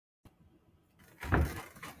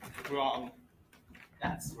wrong.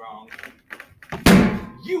 That's wrong.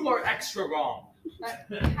 You are extra wrong. But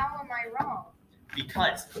how am I wrong?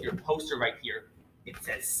 Because your poster right here, it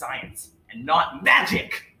says science and not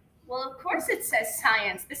magic. Well, of course it says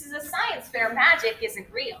science. This is a science fair. Magic isn't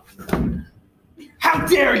real. How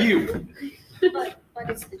dare you! But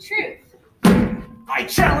it's the truth. I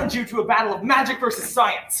challenge you to a battle of magic versus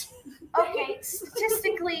science. Okay,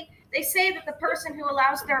 statistically, they say that the person who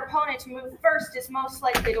allows their opponent to move first is most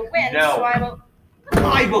likely to win, No. so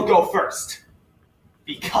I will go first.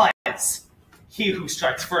 Because he who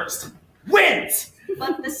strikes first wins!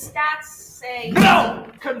 But the stats say... No!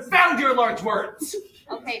 Confound your large words!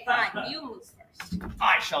 Okay, fine, you move first.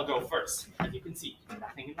 I shall go first. As you can see,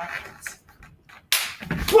 nothing in my hands.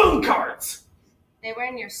 Boom cards! They were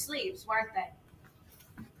in your sleeves, weren't they?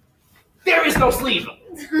 There is no sleeve!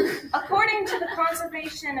 According to the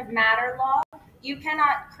conservation of matter law, you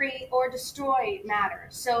cannot create or destroy matter.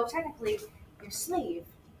 So technically, your sleeve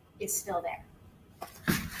is still there.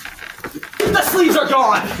 The sleeves are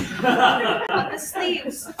gone! But the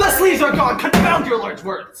sleeves... The sleeves are gone! Confound your large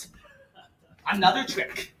words! Another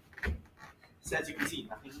trick. So as you can see,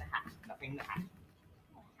 nothing in the hat. Nothing in the hat.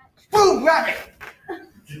 Boom! Rabbit!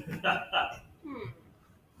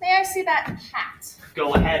 May I see that hat?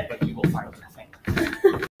 Go ahead, but you will find nothing.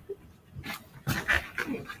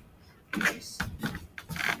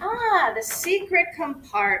 Ah, the secret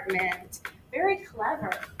compartment. Very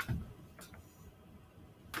clever.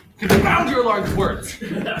 Confound your large words!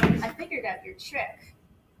 I figured out your trick.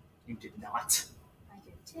 You did not. I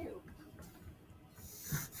did too.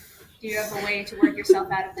 Do you have a way to work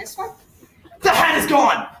yourself out of this one? The hat is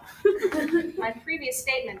gone! My previous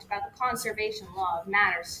statement about the conservation law of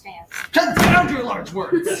matter stands. Confound your large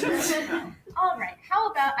words! All right, how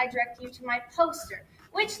about I direct you to my poster,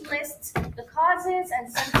 which lists the causes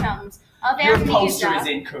and symptoms of Your amnesia. poster is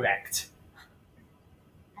incorrect.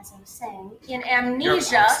 As I was saying, in Your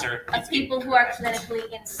amnesia poster of is people who are clinically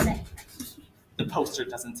insane. The poster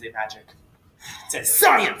doesn't say magic. It says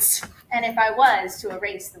science! And if I was to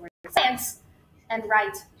erase the word science and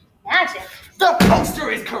write magic, The poster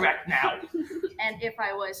is correct now! and if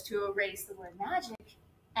I was to erase the word magic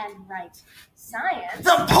and write science,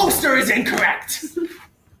 The poster is incorrect!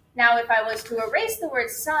 now if I was to erase the word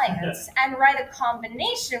science and write a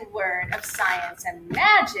combination word of science and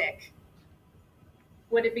magic,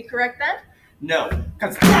 would it be correct then? No,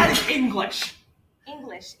 because that is English!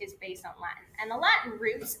 English is based on Latin, and the Latin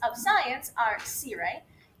roots of science are scire,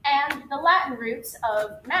 and the Latin roots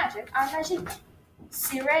of magic are magica.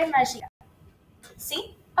 Scire magica.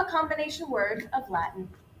 See? A combination word of Latin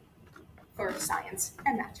for science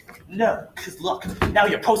and magic. No, because look, now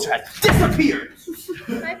your poster has disappeared!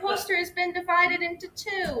 My poster has been divided into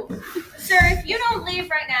two. Sir, if you don't leave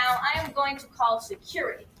right now, I am going to call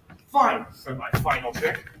security. Fine, for my final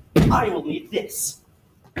trick, I will need this.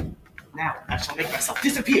 Now, I shall make myself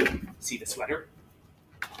disappear. See the sweater?